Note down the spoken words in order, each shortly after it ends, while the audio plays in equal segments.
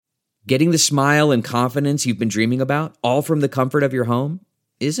Getting the smile and confidence you've been dreaming about, all from the comfort of your home,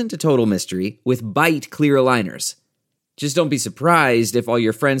 isn't a total mystery with Byte clear aligners. Just don't be surprised if all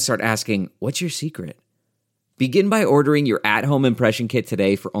your friends start asking, "What's your secret?" Begin by ordering your at-home impression kit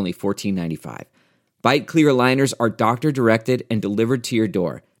today for only $14.95. Byte clear aligners are doctor-directed and delivered to your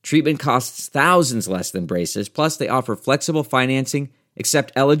door. Treatment costs thousands less than braces, plus they offer flexible financing,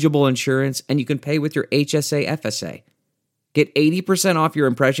 accept eligible insurance, and you can pay with your HSA FSA. Get 80% off your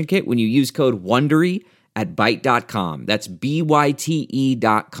impression kit when you use code WONDERY at Byte.com. That's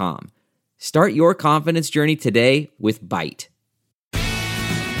BYTE.com. Start your confidence journey today with Byte.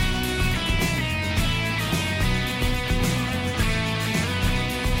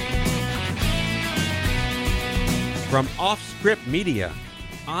 From Offscript Media,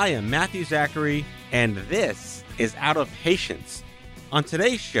 I am Matthew Zachary, and this is Out of Patience. On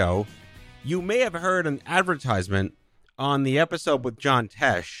today's show, you may have heard an advertisement on the episode with John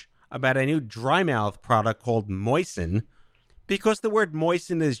Tesh about a new dry mouth product called Moisten, because the word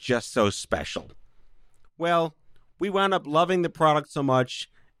moisten is just so special. Well, we wound up loving the product so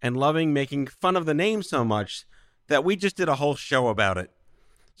much and loving making fun of the name so much that we just did a whole show about it.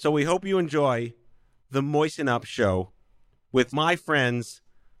 So we hope you enjoy the Moisten Up Show with my friends,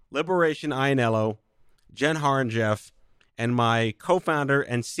 Liberation Ionello, Jen Horonjeff, and my co-founder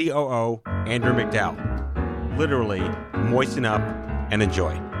and COO, Andrew McDowell. Literally, moisten up and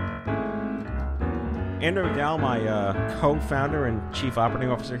enjoy. Andrew McDowell, my co-founder and chief operating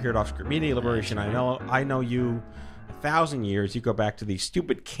officer here at Offscript Media, Liberation Ionello. I know you 1,000 years. You go back to the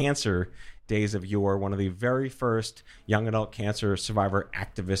stupid cancer days of yore, one of the very first young adult cancer survivor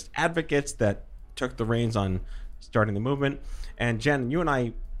activist advocates that took the reins on starting the movement. And Jen, you and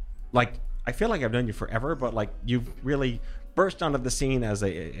I feel like I've known you forever, but you've really burst onto the scene as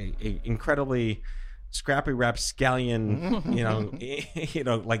a incredibly scrappy rapscallion,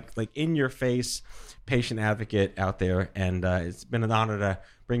 like in your face patient advocate out there. And it's been an honor to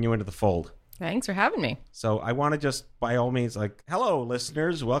bring you into the fold. Thanks for having me. So I want to just, by all means, hello,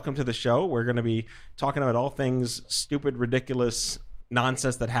 listeners. Welcome to the show. We're going to be talking about all things stupid, ridiculous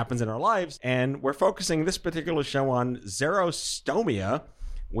nonsense that happens in our lives. And we're focusing this particular show on xerostomia,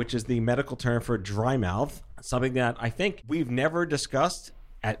 which is the medical term for dry mouth, something that I think we've never discussed.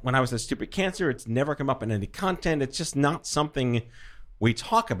 When I was at Stupid Cancer, it's never come up in any content. It's just not something we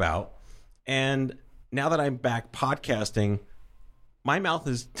talk about. And now that I'm back podcasting, my mouth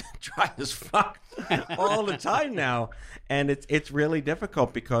is dry as fuck all the time now. And it's really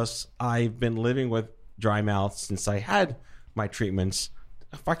difficult because I've been living with dry mouth since I had my treatments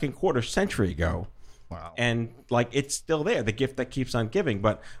a fucking quarter century ago. Wow. And it's still there, the gift that keeps on giving.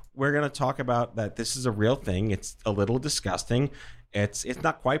 But we're going to talk about that. This is a real thing. It's a little disgusting. It's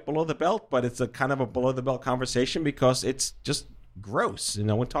not quite below the belt, but it's a kind of a below the belt conversation because it's just gross and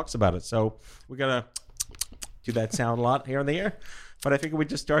no one talks about it. So we're going to do that sound a lot here in the air. But I figured we'd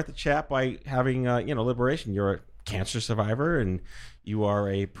just start the chat by having, Liberation. You're a cancer survivor and you are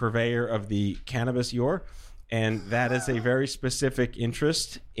a purveyor of the cannabis yore. And that is a very specific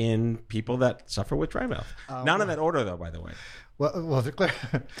interest in people that suffer with dry mouth. Not in that order, though, by the way. Well, to clear,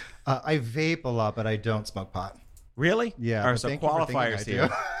 I vape a lot, but I don't smoke pot. Really? Yeah. All right, so qualifiers here.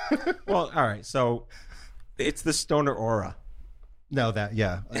 Well, all right. So it's the stoner aura. No,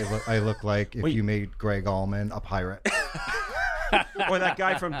 I look like if you made Greg Allman a pirate. Or that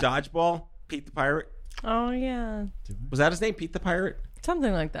guy from Dodgeball, Pete the Pirate. Oh, yeah. Was that his name, Pete the Pirate?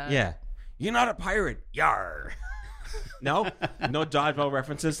 Something like that. Yeah. You're not a pirate. Yar. No Dodgeball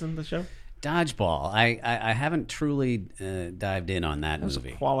references in the show? Dodgeball. I haven't truly dived in on that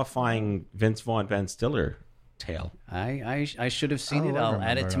movie. Qualifying Vince Vaughn, Ben Stiller tale. I should have seen it. I'll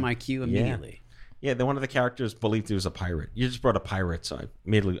add it to my queue immediately. Yeah, one of the characters believed he was a pirate. You just brought a pirate, so I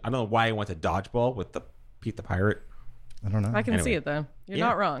don't know why I went to Dodgeball with the Pete the Pirate. I don't know. I can see it, though. You're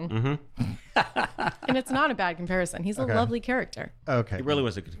not wrong. Mm-hmm. And it's not a bad comparison. He's a lovely character. Okay. He really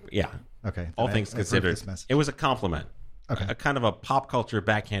was a good... Yeah. Okay. All things considered. It was a compliment. Okay. A kind of a pop culture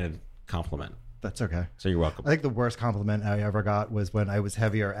backhanded compliment. That's okay. So you're welcome. I think the worst compliment I ever got was when I was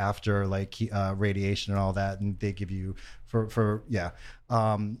heavier after radiation and all that, and they give you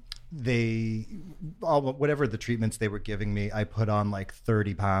whatever the treatments they were giving me, I put on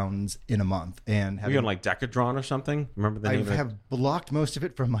 30 pounds in a month. And were you on Decadron or something? Remember the name? I have blocked most of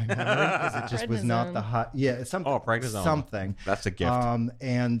it from my memory because it just was not the hot. Yeah, something. Oh, prednisone. Something. That's a gift.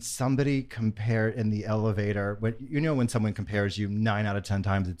 And somebody compared in the elevator. When someone compares you 9 out of 10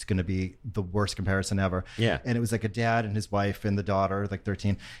 times, it's going to be the worst comparison ever. Yeah. And it was a dad and his wife and the daughter,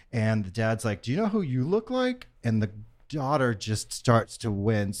 13. And the dad's like, "Do you know who you look like?" And the daughter just starts to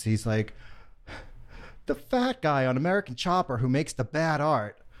wince. He's like, "The fat guy on American Chopper who makes the bad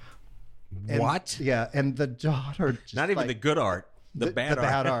art." And, What? Yeah, and the daughter just Not even like, the good art, the bad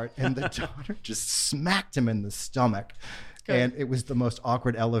art. And the daughter just smacked him in the stomach. And it was the most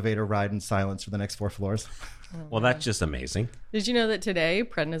awkward elevator ride in silence for the next 4 floors. Well, that's just amazing. Did you know that today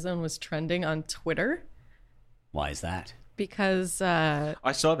prednisone was trending on Twitter? Why is that? Because,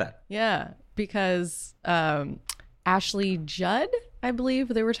 I saw that. because Ashley Judd, I believe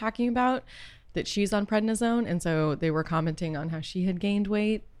they were talking about, that she's on prednisone. And so they were commenting on how she had gained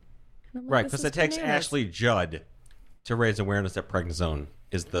weight. And I'm like, Right, this because is it takes bananas. Ashley Judd to raise awareness that prednisone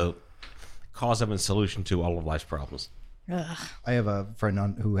is the cause of and solution to all of life's problems. I have a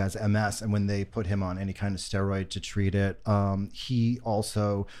friend who has MS, and when they put him on any kind of steroid to treat it, he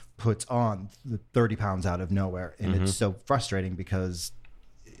also puts on the 30 pounds out of nowhere. And it's so frustrating because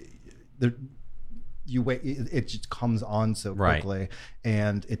you wait, it just comes on so Right. quickly,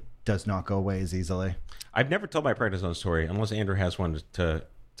 and it does not go away as easily. I've never told my prednisone story unless Andrew has one to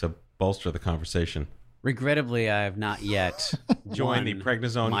bolster the conversation. Regrettably, I have not yet Joined the won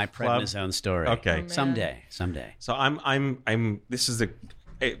prednisone my club? prednisone story. Okay. Someday. So I'm this is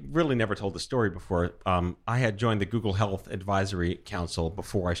I really never told the story before. I had joined the Google Health Advisory Council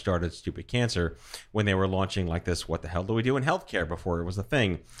before I started Stupid Cancer when they were launching like this, what the hell do we do in healthcare, before it was a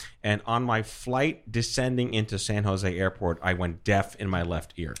thing. And on my flight descending into San Jose Airport, I went deaf in my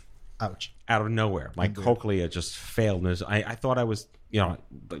left ear. Ouch. Out of nowhere. My cochlea just failed. And I thought I was,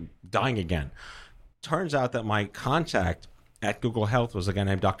 dying again. Turns out that my contact at Google Health was a guy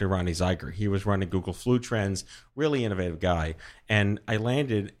named Dr. Ronnie Zeiger. He was running Google Flu Trends, really innovative guy. And I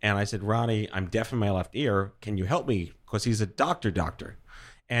landed and I said, Ronnie, I'm deaf in my left ear. Can you help me? Because he's a doctor.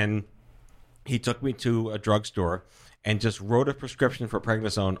 And he took me to a drugstore and just wrote a prescription for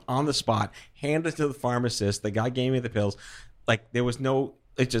prednisone on the spot, handed it to the pharmacist. The guy gave me the pills. Like there was no,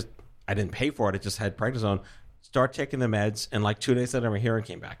 I didn't pay for it. It just had prednisone. Start taking the meds. And like 2 days later, my hearing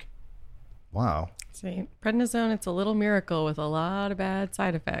came back. Wow. See, prednisone, it's a little miracle with a lot of bad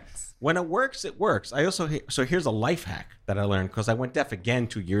side effects. When it works, it works. I also so here's a life hack that I learned because I went deaf again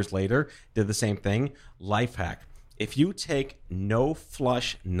 2 years later, did the same thing. Life hack. If you take no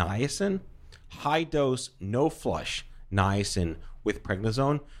flush niacin, high dose no flush niacin with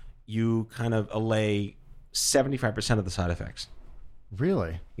prednisone, you kind of allay 75% of the side effects.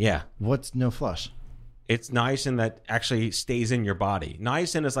 Really? Yeah. What's no flush? It's niacin that actually stays in your body.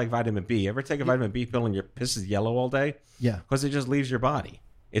 Niacin is like vitamin B. Ever take a vitamin B pill and your piss is yellow all day? Yeah. Because it just leaves your body.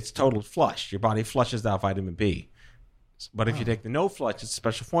 It's total flush. Your body flushes out vitamin B. But if you take the no flush, it's a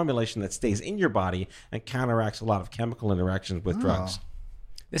special formulation that stays in your body and counteracts a lot of chemical interactions with drugs.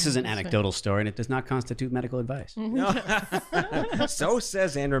 This is an anecdotal story, and it does not constitute medical advice. So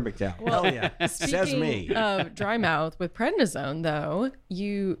says Andrew McDowell. Hell yeah. Says me. Speaking of dry mouth with prednisone, though,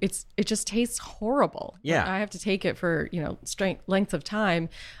 it just tastes horrible. Yeah. Like, I have to take it for length of time.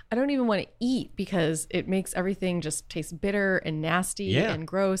 I don't even want to eat because it makes everything just taste bitter and nasty and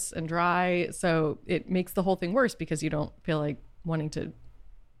gross and dry. So it makes the whole thing worse because you don't feel like wanting to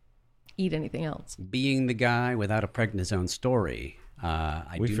eat anything else. Being the guy without a prednisone story,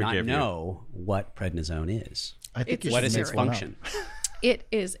 I We do not forgive you. know what prednisone is. I think It's What is Steroid. its function? It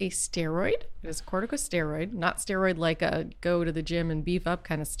is a steroid. It is a corticosteroid, not steroid like a go to the gym and beef up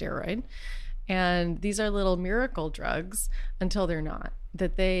kind of steroid. And these are little miracle drugs until they're not.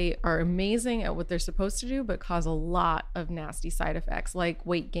 That they are amazing at what they're supposed to do, but cause a lot of nasty side effects like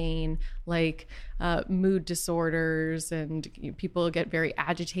weight gain, like mood disorders, and people get very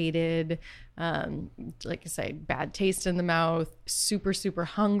agitated. Like I say, bad taste in the mouth, super, super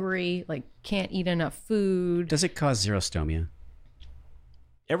hungry, like can't eat enough food. Does it cause xerostomia?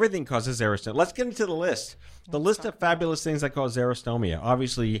 Everything causes xerostomia. Let's get into the list. The list of fabulous things that cause xerostomia.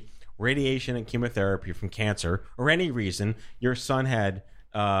 Obviously, radiation and chemotherapy from cancer or any reason. Your son had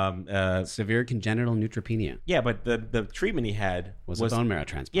Severe congenital neutropenia yeah, but the treatment he had was a bone marrow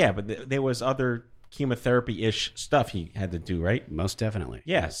transplant. yeah, but there was other chemotherapy-ish stuff he had to do, right? Most definitely.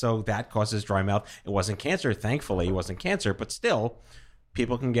 Yeah, so that causes dry mouth. It wasn't cancer, thankfully. It wasn't cancer, but still,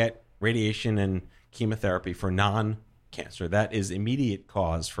 people can get radiation and chemotherapy for non-cancer. That is immediate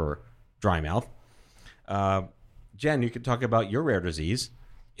cause for dry mouth. Jen, you could talk about your rare disease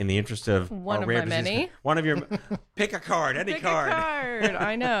in the interest of One our of rare my disease. many. One of your pick a card, any Pick card. a card.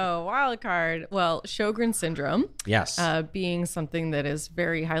 I know. Wild card. Well, Sjogren's syndrome. Yes. Being something that is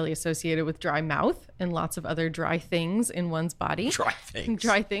very highly associated with dry mouth and lots of other dry things in one's body. Dry things.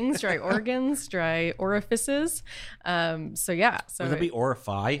 Dry things, dry organs, dry orifices. So yeah. So Would it be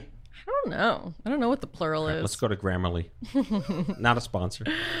orify? I don't know. I don't know what the plural is. Let's go to Grammarly. Not a sponsor.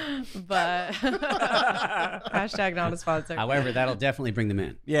 But hashtag not a sponsor. However, that'll definitely bring them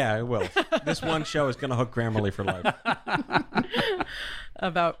in. Yeah, it will. This one show is going to hook Grammarly for life.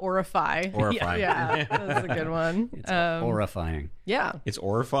 about Orify. Orify. Yeah, that's a good one. It's horrifying. Yeah. It's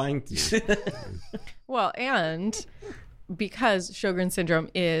horrifying. Well, and because Sjogren's syndrome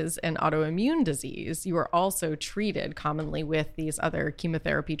is an autoimmune disease, you are also treated commonly with these other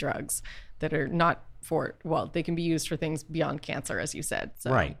chemotherapy drugs that are not for, well, they can be used for things beyond cancer, as you said.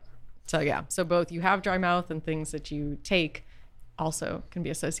 So, Right. So, yeah. So both you have dry mouth and things that you take also can be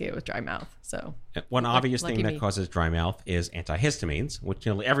associated with dry mouth. So One obvious lucky thing that me. causes dry mouth is antihistamines, which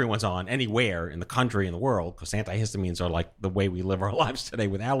everyone's on anywhere in the country, in the world, because antihistamines are like the way we live our lives today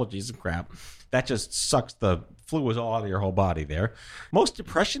with allergies and crap. That just sucks the fluids all out of your whole body there. Most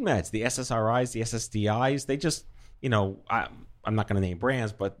depression meds, the SSRIs, the SSDIs, they just, I'm not going to name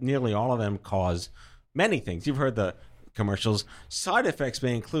brands, but nearly all of them cause many things. You've heard the commercials. Side effects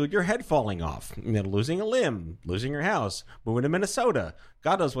may include your head falling off, losing a limb, losing your house, moving to Minnesota.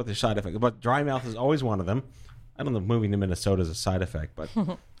 God knows what their side effects, but dry mouth is always one of them. I don't know if moving to Minnesota is a side effect, but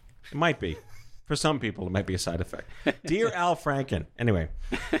it might be. For some people, it might be a side effect. Dear Al Franken. Anyway,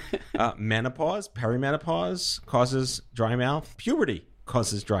 menopause, perimenopause causes dry mouth. Puberty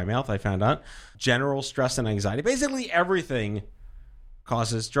causes dry mouth, I found out. General stress and anxiety. Basically, everything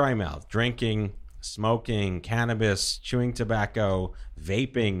causes dry mouth. Drinking, smoking, cannabis, chewing tobacco,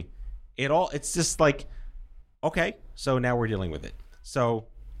 vaping. It's just like, okay, so now we're dealing with it. So,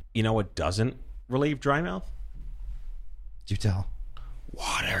 you know what doesn't relieve dry mouth? Do tell.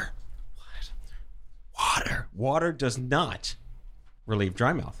 Water. Water does not relieve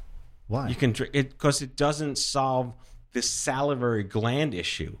dry mouth. Why? You can drink it because it doesn't solve this salivary gland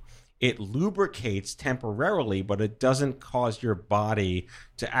issue. It lubricates temporarily, but it doesn't cause your body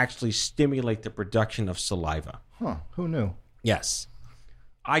to actually stimulate the production of saliva. Huh? Who knew? Yes.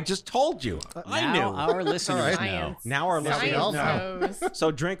 I just told you. I knew. Now our listeners know. Science. Now our listeners Science know. knows.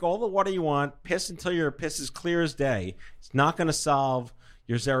 So drink all the water you want. Piss until your piss is clear as day. It's not going to solve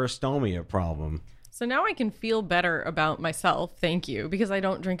your xerostomia problem. So now I can feel better about myself, thank you, because I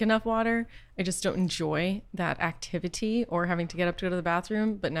don't drink enough water. I just don't enjoy that activity or having to get up to go to the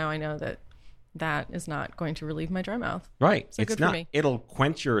bathroom. But now I know that that is not going to relieve my dry mouth. Right. So it's good for not. me. It'll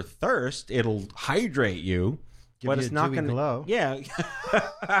quench your thirst. It'll hydrate you. But you it's a not dewy going to glow. Yeah.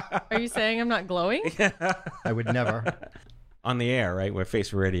 Are you saying I'm not glowing? I would never. On the air, right? We're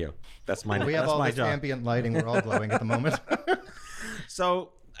Face Radio. That's my We have that's all my this job. ambient lighting. We're all glowing at the moment.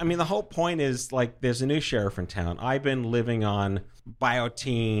 So, I mean, the whole point is like there's a new sheriff in town. I've been living on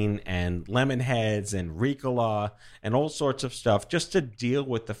Biotin and Lemonheads and Ricola and all sorts of stuff just to deal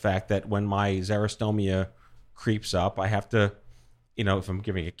with the fact that when my xerostomia creeps up, I have to, if I'm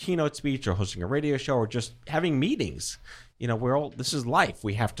giving a keynote speech or hosting a radio show or just having meetings, this is life.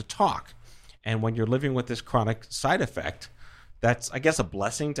 We have to talk. And when you're living with this chronic side effect, that's, I guess, a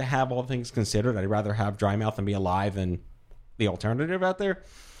blessing to have, all things considered. I'd rather have dry mouth and be alive than the alternative out there.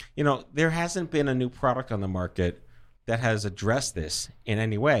 There hasn't been a new product on the market that has addressed this in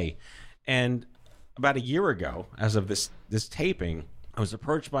any way. And about a year ago, as of this taping, I was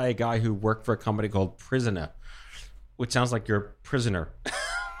approached by a guy who worked for a company called Prisona, which sounds like you're a prisoner,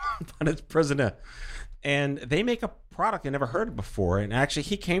 but it's Prisona. And they make a product I never heard of before. And actually,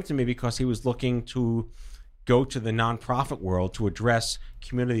 he came to me because he was looking to go to the nonprofit world to address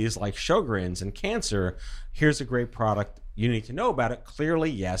communities like Sjogren's and cancer. Here's a great product. You need to know about it. Clearly,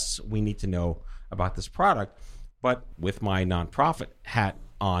 yes, we need to know about this product. But with my nonprofit hat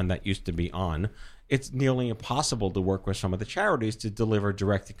on that used to be on, it's nearly impossible to work with some of the charities to deliver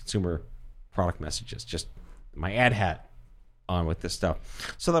direct-to-consumer product messages. Just my ad hat on with this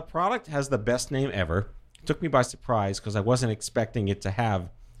stuff. So the product has the best name ever. It took me by surprise because I wasn't expecting it to have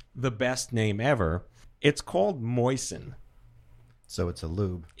the best name ever. It's called Moisten. So it's a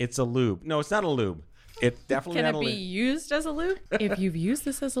lube. It's a lube. No, it's not a lube. It's definitely Can not it a be lube. used as a lube? If you've used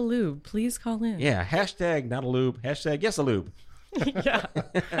this as a lube, please call in. Yeah, hashtag not a lube. Hashtag yes a lube. Yeah.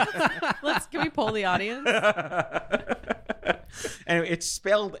 Can we poll the audience? Anyway, it's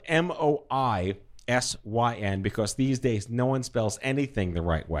spelled Moisyn because these days no one spells anything the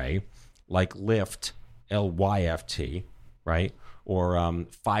right way, like lift, Lyft, right? Or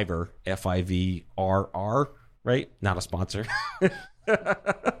Fiverr, Fivrr, right? Not a sponsor.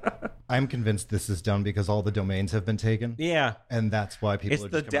 I'm convinced this is done because all the domains have been taken. Yeah. And that's why people It's are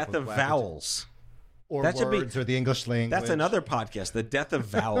the just coming up death with of wacky- vowels. Or That should be- words or the English language. That's another podcast, The Death of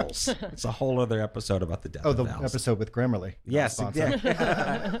Vowels. It's a whole other episode about the death Oh, of the vowels. episode with Grammarly. Yes, Sponsor.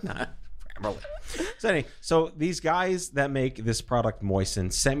 exactly. So these guys that make this product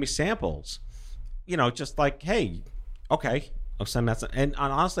Moisten send me samples, just like, hey, okay, I'll send that. And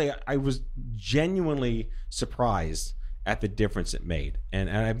honestly, I was genuinely surprised at the difference it made. And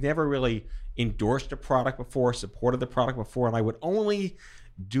I've never really endorsed a product before, supported the product before, and I would only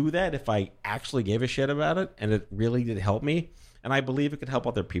do that if I actually gave a shit about it and it really did help me. And I believe it could help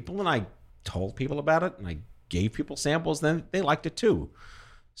other people. And I told people about it and I gave people samples, and then they liked it too.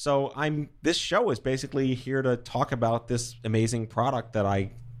 So this show is basically here to talk about this amazing product that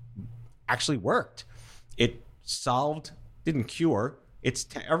I actually worked. It solved, didn't cure.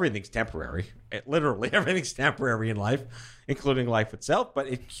 Everything's temporary. Literally everything's temporary in life, including life itself. But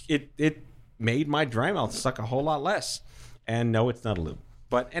it made my dry mouth suck a whole lot less. And no, it's not a lube.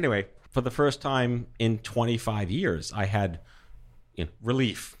 But anyway, for the first time in 25 years, I had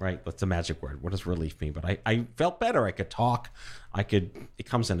relief, right? That's a magic word. What does relief mean? But I felt better. I could talk. It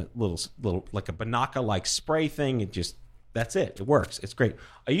comes in a little like a Banaka-like spray thing. That's it. It works. It's great.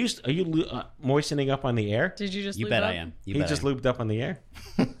 Are you moistening up on the air? Did you just You lube bet up? I am. He just lubed up on the air.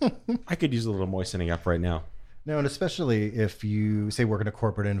 I could use a little moistening up right now. No, and especially if you say work in a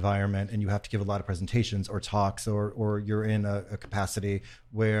corporate environment and you have to give a lot of presentations or talks, or you're in a capacity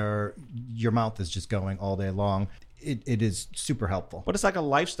where your mouth is just going all day long, it is super helpful. But it's like a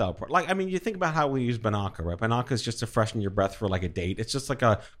lifestyle part. Like, I mean, you think about how we use Banaka, right? Banaka is just to freshen your breath for like a date. It's just like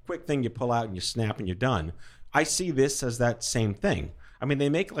a quick thing you pull out and you snap and you're done. I see this as that same thing. I mean, they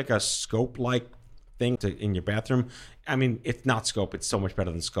make like a scope-like thing in your bathroom. I mean, it's not scope. It's so much better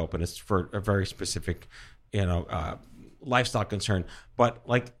than scope, and it's for a very specific lifestyle concern. But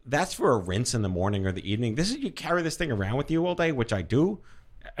like, that's for a rinse in the morning or the evening. You carry this thing around with you all day, which I do.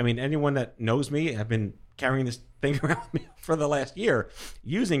 I mean, anyone that knows me, I've been carrying this thing around with me for the last year,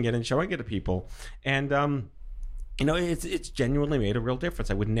 using it and showing it to people. And, it's genuinely made a real difference.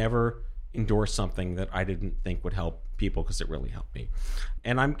 I would never endorse something that I didn't think would help people, because it really helped me.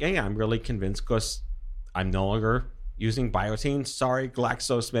 And I'm really convinced, because I'm no longer using Biotine. Sorry,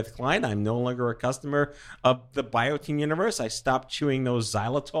 GlaxoSmithKline. I'm no longer a customer of the Biotine universe. I stopped chewing those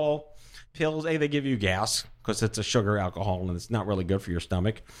xylitol pills. They give you gas because it's a sugar alcohol and it's not really good for your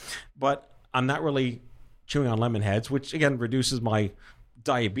stomach. But I'm not really chewing on lemon heads, which again reduces my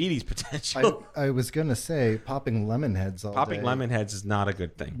diabetes potential. I was going to say popping lemon heads all Popping day lemon heads is not a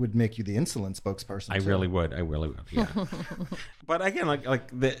good thing. would make you the insulin spokesperson. I really would. Yeah. But again,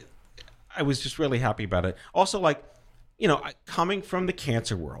 I was just really happy about it. Also, coming from the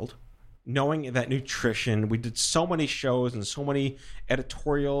cancer world, knowing that nutrition, we did so many shows and so many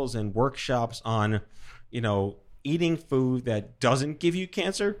editorials and workshops on, eating food that doesn't give you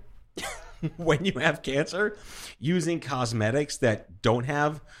cancer when you have cancer, using cosmetics that don't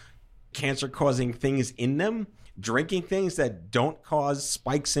have cancer-causing things in them, drinking things that don't cause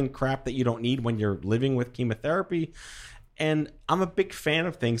spikes in crap that you don't need when you're living with chemotherapy. And I'm a big fan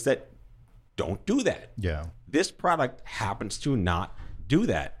of things that don't do that. Yeah. This product happens to not do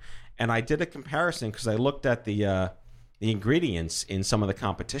that. And I did a comparison because I looked at the ingredients in some of the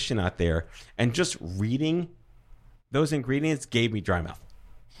competition out there, and just reading those ingredients gave me dry mouth.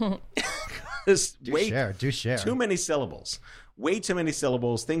 Do share. Too many syllables. Way too many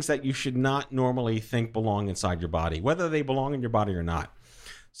syllables, things that you should not normally think belong inside your body, whether they belong in your body or not.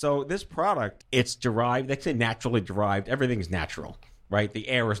 So this product, it's derived, they say naturally derived. Everything's natural, right? The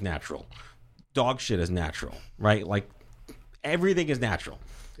air is natural. Dog shit is natural, right? Like, everything is natural.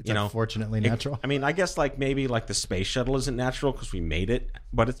 It's unfortunately natural. I mean, I guess maybe the space shuttle isn't natural because we made it,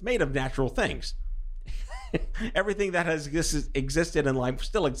 but it's made of natural things. Everything that has existed in life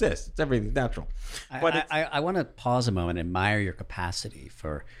still exists. It's everything natural. But I want to pause a moment and admire your capacity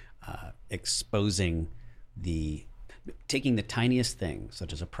for exposing taking the tiniest thing,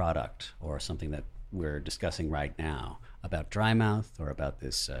 such as a product or something that we're discussing right now about dry mouth or about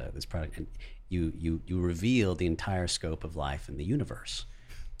this product, and you reveal the entire scope of life in the universe.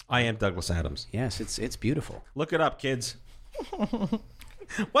 I am Douglas Adams. Yes, it's beautiful. Look it up, kids.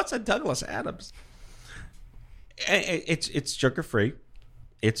 What's a Douglas Adams? It's sugar-free.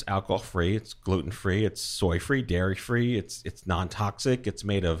 It's alcohol-free. It's gluten-free. It's soy-free, dairy-free. It's non-toxic. It's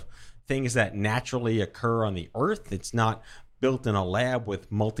made of things that naturally occur on the earth. It's not built in a lab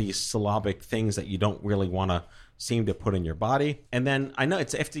with multi-syllabic things that you don't really want to seem to put in your body. And then I know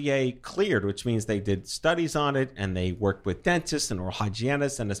it's FDA cleared, which means they did studies on it and they worked with dentists and oral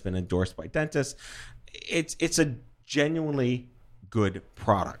hygienists, and it's been endorsed by dentists. It's a genuinely good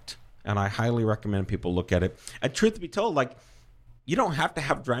product, and I highly recommend people look at it. And truth be told, you don't have to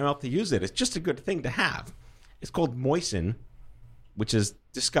have dry mouth to use it. It's just a good thing to have. It's called Moisten, which is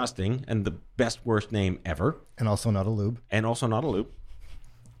disgusting and the worst name ever. And also not a lube.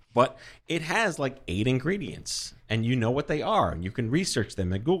 But it has 8 ingredients, and you know what they are, and you can research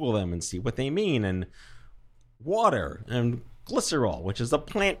them and Google them and see what they mean. And water and glycerol, which is a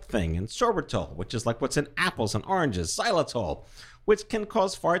plant thing, and sorbitol, which is like what's in apples and oranges, xylitol, which can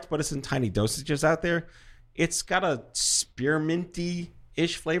cause farts, but it's in tiny dosages out there. It's got a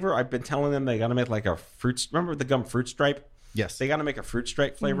spearminty-ish flavor. I've been telling them they got to make like a fruit. Remember the gum Fruit Stripe? Yes. They got to make a Fruit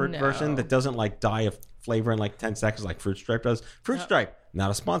Stripe flavored version that doesn't like die of flavor in like 10 seconds like Fruit Stripe does. Fruit Stripe, not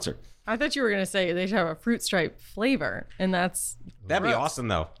a sponsor. I thought you were going to say they should have a Fruit Stripe flavor, and that'd be awesome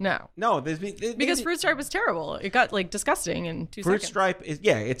though. No, because Fruit Stripe was terrible. It got like disgusting in 2 Fruit seconds. Stripe is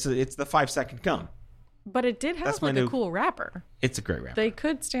it's the 5-second gum. But it did have like a cool wrapper. It's a great wrapper. They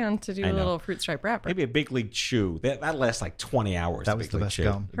could stand to do a little Fruit Stripe wrapper. Maybe a Big League Chew. That lasts like 20 hours. That was the best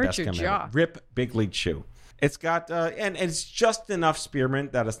gum. Hurt your jaw. Rip Big League Chew. It's got and it's just enough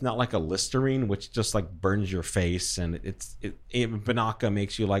spearmint that it's not like a Listerine, which just like burns your face, and Banaka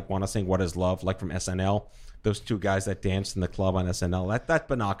makes you like want to sing "What Is Love" like from SNL. Those two guys that danced in the club on SNL. That's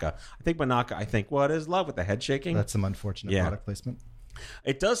Banaka. I think "What Is Love" with the head shaking. That's some unfortunate product placement.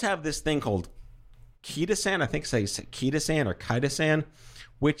 It does have this thing called chitosan. I think say chitosan or chitosan,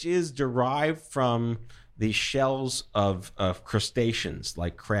 which is derived from the shells of crustaceans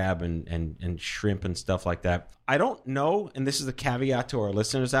like crab and shrimp and stuff like that. I don't know, and this is a caveat to our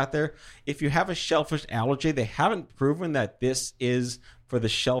listeners out there, if you have a shellfish allergy, they haven't proven that this is for the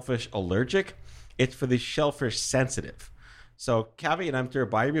shellfish allergic. It's for the shellfish sensitive. So caveat emptor,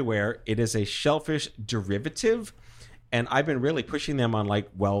 buyer beware, it is a shellfish derivative, and I've been really pushing them on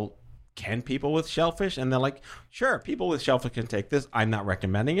like, well, can people with shellfish? And they're like, sure, people with shellfish can take this. I'm not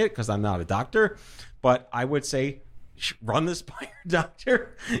recommending it because I'm not a doctor, but I would say run this by your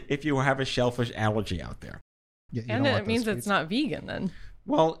doctor if you have a shellfish allergy out there. Yeah, and it means it's not vegan then.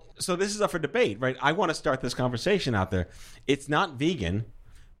 Well, so this is up for debate, right? I want to start this conversation out there. It's not vegan,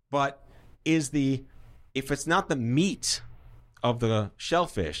 but if it's not the meat of the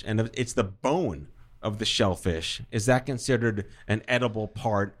shellfish and it's the bone of the shellfish, is that considered an edible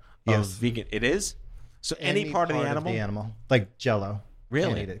part of vegan? It is? So any part of the animal? Like Jell-O. Really?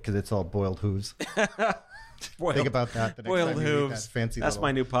 Can't eat it because it's all boiled hooves. Think about that. The next Boiled time you eat hooves. that fancy That's little...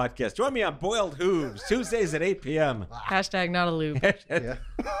 my new podcast. Join me on Boiled Hooves, Tuesdays at 8 p.m. Hashtag not a lube. Yeah.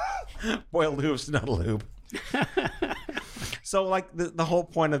 Boiled hooves, not a lube. So, like, the whole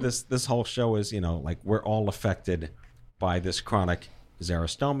point of this whole show is, like, we're all affected by this chronic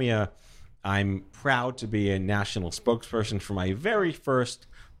xerostomia. I'm proud to be a national spokesperson for my very first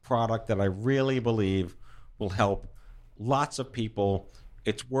product that I really believe will help lots of people.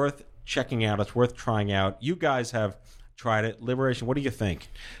 It's worth checking out. It's worth trying out. You guys have tried it. Liberation, what do you think?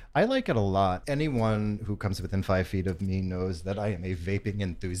 I like it a lot. Anyone who comes within 5 feet of me knows that I am a vaping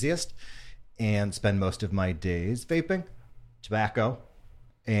enthusiast and spend most of my days vaping tobacco.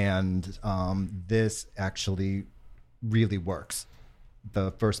 And this actually really works.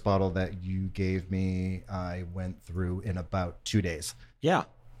 The first bottle that you gave me, I went through in about 2 days. Yeah.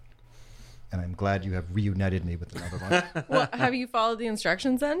 And I'm glad you have reunited me with another one. Well, have you followed the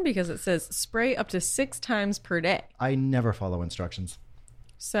instructions then? Because it says spray up to 6 times per day. I never follow instructions.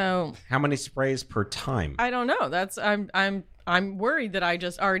 So How many sprays per time? I don't know. I'm worried that I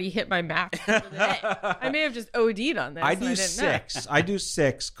just already hit my max for the day. I may have just OD'd on this. I and do didn't 6. I do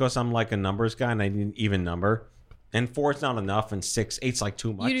 6 because I'm like a numbers guy and I need an even number. And 4 is not enough, and 6, 8's like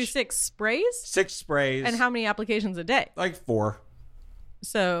too know. much. You do 6 sprays? 6 sprays. And how many applications a day? Like 4.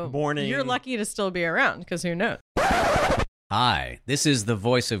 So Morning. you're lucky to still be around because who knows? Hi, this is the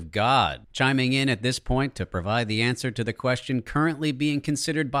voice of God, chiming in at this point to provide the answer to the question currently being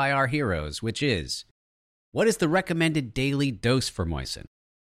considered by our heroes, which is, what is the recommended daily dose for Moisten?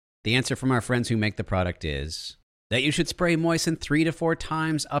 The answer from our friends who make the product is that you should spray Moisten 3 to 4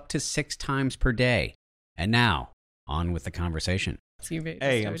 times up to 6 times per day. And now, on with the conversation.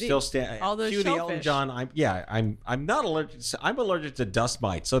 Hey, I'm still standing. All those Cue the Elton shellfish. John. I'm not allergic. I'm allergic to dust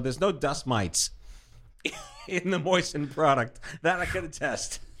mites, so there's no dust mites in the Moisten product. That I can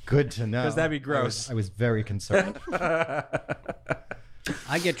attest. Good to know. 'Cause that'd be gross. I was very concerned.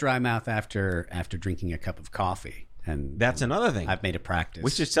 I get dry mouth after drinking a cup of coffee, and That's another thing. I've made a practice. We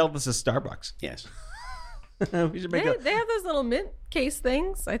should sell this at Starbucks. Yes. We should make They have those little mint case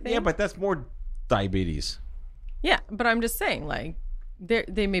things, I think. Yeah, but that's more diabetes. Yeah, but I'm just saying, like,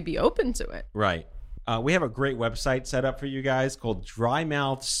 they may be open to it. Right. We have a great website set up for you guys called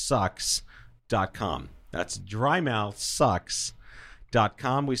drymouthsucks.com. That's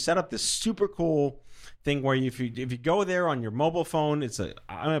drymouthsucks.com. We set up this super cool thing where if you go there on your mobile phone,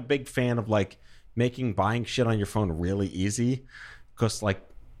 I'm a big fan of like making buying shit on your phone really easy, because like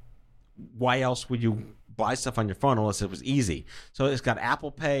why else would you buy stuff on your phone unless it was easy? So it's got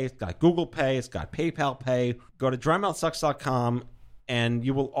Apple Pay, it's got Google Pay, it's got PayPal Pay. Go to drymouthsucks.com and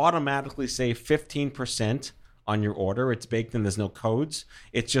you will automatically save 15% on your order. It's baked in. There's no codes.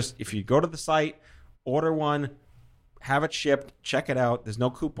 It's just if you go to the site, order one, have it shipped, check it out. There's no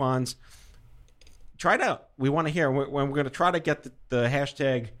coupons. Try it out. We want to hear. We're going to try to get the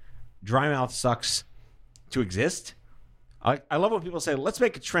hashtag dry mouth sucks to exist. I love when people say, let's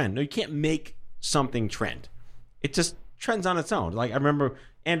make a trend. No, you can't make something trend. It just trends on its own. Like I remember,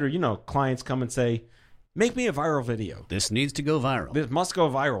 Andrew, clients come and say, make me a viral video. This needs to go viral. This must go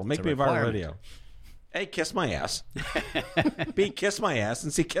viral. Make me a viral requirement. video. A, kiss my ass. B, kiss my ass.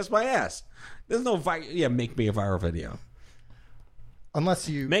 And C, kiss my ass. There's no make me a viral video. Unless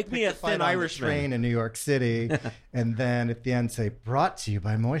you Make me a pick the fight thin on the Irishman. train in New York City, and then at the end say, brought to you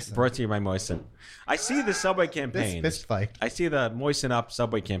by Moisten. Brought to you by Moisten. I see the subway This campaigns. fist fight. I see the Moisten Up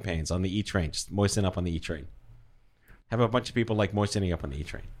subway campaigns on the E-Train. Just moisten up on the E-Train. Have a bunch of people like moistening up on the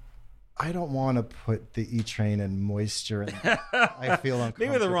E-Train. I don't want to put the E-Train and moisture in. I feel uncomfortable.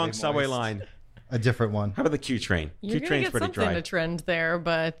 Maybe the wrong subway line. A different one. How about the Q-Train? You're going to Q-Train's get pretty something dry. to trend there,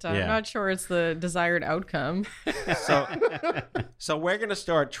 but I'm Yeah. not sure it's the desired outcome. So we're going to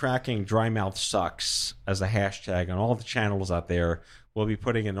start tracking Dry Mouth Sucks as a hashtag on all the channels out there. We'll be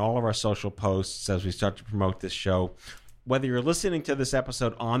putting in all of our social posts as we start to promote this show. Whether you're listening to this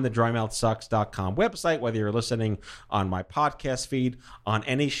episode on the drymouthsucks.com website, whether you're listening on my podcast feed, on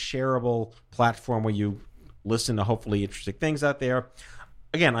any shareable platform where you listen to hopefully interesting things out there.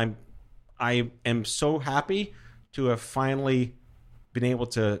 Again, I am so happy to have finally been able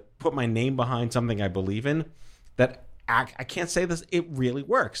to put my name behind something I believe in that I can't say this. It really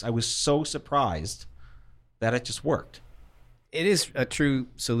works. I was so surprised that it just worked. It is a true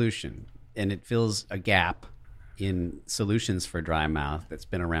solution, and it fills a gap in solutions for dry mouth that's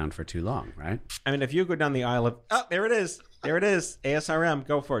been around for too long, right? I mean, if you go down the aisle of, oh, there it is. There it is. ASRM.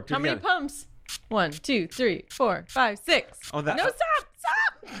 Go for it. Do How it many again. pumps? 1, 2, 3, 4, 5, 6. Oh, that- No, stop!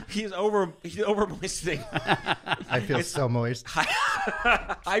 He's over moistening. I feel so moist.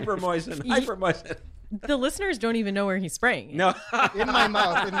 Hyper moisten. The listeners don't even know where he's spraying it. No. In my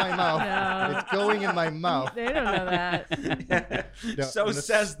mouth. No. It's going in my mouth. They don't know that. No, So I'm gonna-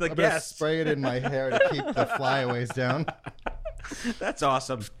 says the I'm gonna guest. spray it in my hair to keep the flyaways down. That's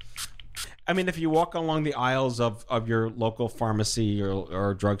awesome. I mean, if you walk along the aisles of your local pharmacy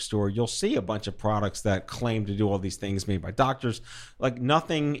or drugstore, you'll see a bunch of products that claim to do all these things made by doctors. Like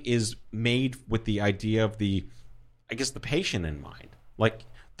nothing is made with the idea of the patient in mind. Like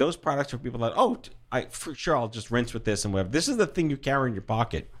those products are people that, for sure I'll just rinse with this and whatever. This is the thing you carry in your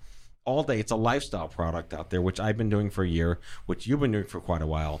pocket all day. It's a lifestyle product out there, which I've been doing for a year, which you've been doing for quite a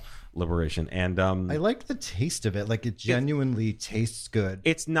while, Liberation. And I like the taste of it. Like it genuinely tastes good.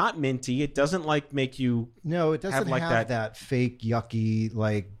 it's not minty. It doesn't make you No, it doesn't have like that- that fake yucky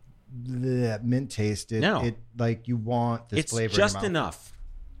like bleh, mint taste. No. It like you want this it's flavor. just in your mouth. enough.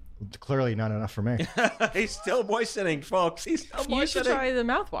 Clearly not enough for me. He's still moistening, folks. He's still You should moistening. try the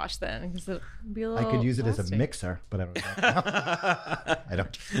mouthwash then, because it'll be a I little could use it as a plastic. mixer, but I don't know. I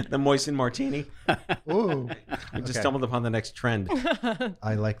don't. The moistened martini. Ooh, We just okay. stumbled upon the next trend,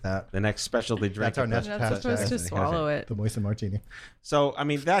 I like that. the next specialty drink. That's our next You're not supposed to hashtag. swallow it. The moist martini. So, I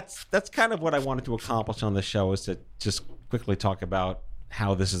mean, that's kind of what I wanted to accomplish on the show, is to just quickly talk about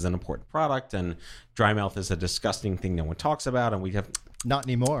how this is an important product, and dry mouth is a disgusting thing no one talks about, and we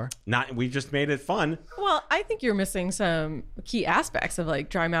just made it fun. Well, I think you're missing some key aspects of like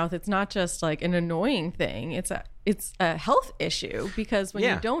dry mouth. It's not just like an annoying thing. It's a health issue, because when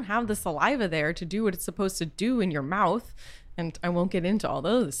Yeah. you don't have the saliva there to do what it's supposed to do in your mouth, and I won't get into all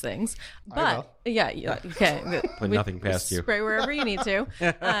those things, but yeah, okay, Put nothing past you. Spray wherever you need to.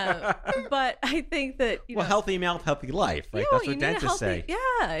 But I think that Well, healthy mouth, healthy life. Like, yeah, that's you what need a dentists say.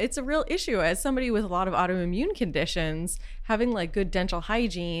 Yeah, it's a real issue. As somebody with a lot of autoimmune conditions, having like good dental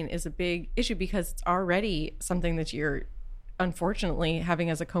hygiene is a big issue, because it's already something that you're unfortunately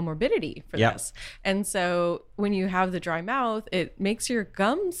having as a comorbidity for Yep. this. And so when you have the dry mouth, it makes your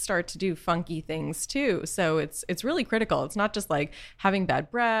gums start to do funky things too. So it's really critical. It's not just like having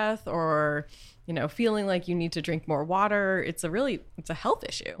bad breath or feeling like you need to drink more water. It's a health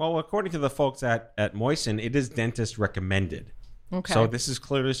issue. Well, according to the folks at Moisten, it is dentist recommended. Okay. So this is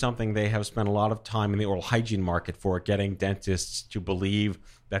clearly something they have spent a lot of time in the oral hygiene market for, getting dentists to believe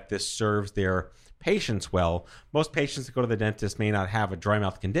that this serves their patients well. Most patients that go to the dentist may not have a dry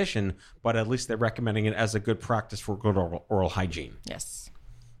mouth condition, but at least they're recommending it as a good practice for good oral hygiene. Yes.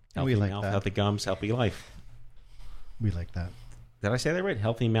 Healthy We like mouth, that. healthy gums, healthy life. We like that. Did I say that right?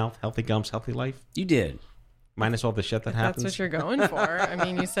 Healthy mouth, healthy gums, healthy life? You did. Minus all the shit that That's happens. what you're going for. I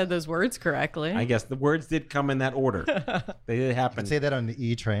mean, you said those words correctly. I guess the words did come in that order. They did happen. Say that on the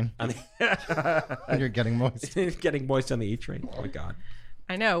E train. On the- When you're getting moist. Getting moist on the E train. Oh my God.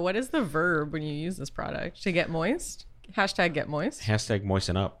 I know. What is the verb when you use this product? To get moist? Hashtag get moist. Hashtag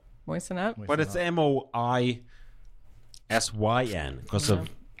moisten up. Moisten up. But it's MOISYN because of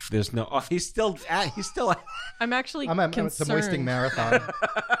there's no. Oh, he's still. I'm actually I'm at the concerned. moisting marathon.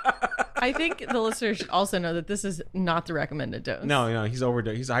 I think the listeners should also know that this is not the recommended dose. No, he's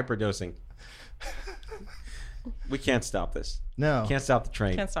overdosing. He's hyperdosing. We can't stop this. No. Can't stop the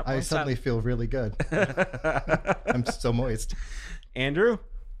train. Can't stop. I won't stop. suddenly feel really good. I'm so moist. Andrew,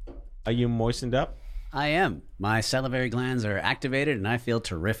 are you moistened up? I am. My salivary glands are activated and I feel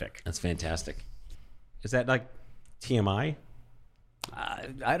terrific. That's fantastic. Is that like TMI?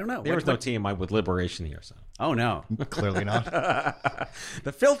 I don't know. There was no TMI with Liberation here, so. Oh, no. Clearly not.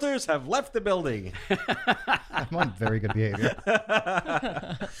 The filters have left the building. I'm on very good behavior.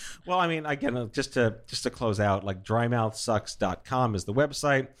 Well, I mean, again, just to close out, like drymouthsucks.com is the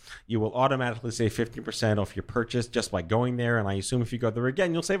website. You will automatically save 15% off your purchase just by going there. And I assume if you go there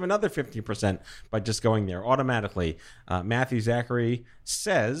again, you'll save another 15% by just going there automatically. Matthew Zachary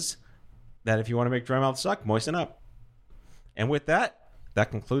says that if you want to make dry mouth suck, moisten up. And with that,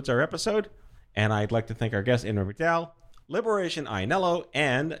 that concludes our episode. And I'd like to thank our guests, Andrew McDowell, Liberation Ainello,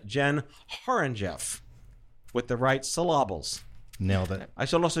 and Jen Horonjeff with the right syllables. Nailed it. I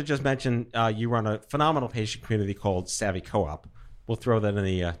should also just mention you run a phenomenal patient community called Savvy Co-op. We'll throw that in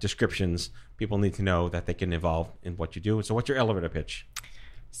the descriptions. People need to know that they can evolve in what you do. So what's your elevator pitch?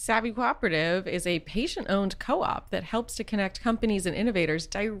 Savvy Cooperative is a patient-owned co-op that helps to connect companies and innovators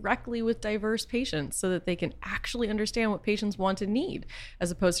directly with diverse patients so that they can actually understand what patients want and need, as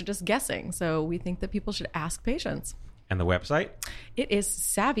opposed to just guessing. So we think that people should ask patients. And the website? It is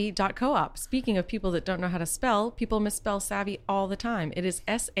savvy.coop. Speaking of people that don't know how to spell, people misspell savvy all the time. It is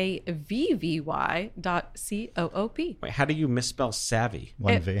SAVVY.COOP. Wait, how do you misspell savvy?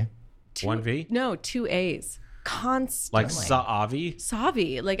 One V. One V? No, 2 A's. Constantly. Like Saavi?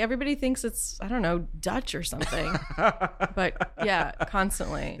 Savi. Like everybody thinks it's, I don't know, Dutch or something. But yeah,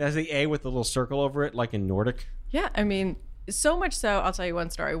 constantly. That's the A with the little circle over it, like in Nordic. Yeah, I mean, so much so, I'll tell you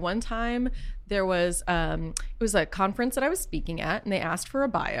one story. One time there was, it was a conference that I was speaking at, and they asked for a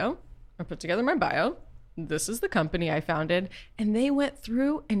bio. I put together my bio. This is the company I founded. And they went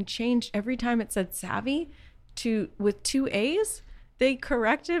through and changed every time it said Savvy with 2 A's. They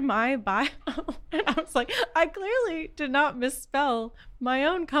corrected my bio. And I was like, I clearly did not misspell my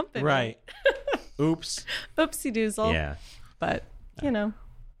own company. Right. Oops. Oopsie doozle. Yeah. But, you know.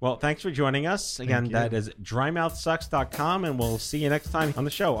 Well, thanks for joining us. Again, that is drymouthsucks.com, and we'll see you next time on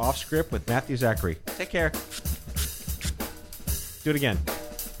the show, Off Script with Matthew Zachary. Take care. Do it again.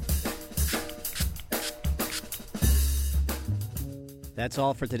 That's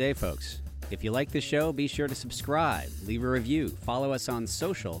all for today, folks. If you like the show, be sure to subscribe, leave a review, follow us on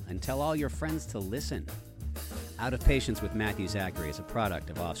social, and tell all your friends to listen. Out of Patience with Matthew Zachary is a product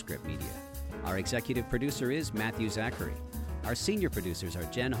of Offscript Media. Our executive producer is Matthew Zachary. Our senior producers are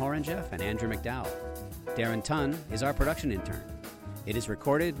Jen Horonjeff and Andrew McDowell. Darren Tunn is our production intern. It is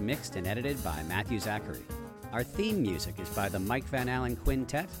recorded, mixed, and edited by Matthew Zachary. Our theme music is by the Mike Van Allen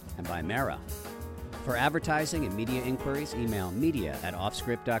Quintet and by Mara. For advertising and media inquiries, email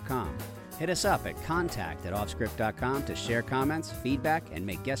media@offscript.com. Hit us up at contact@offscript.com to share comments, feedback, and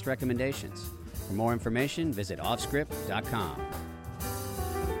make guest recommendations. For more information, visit offscript.com.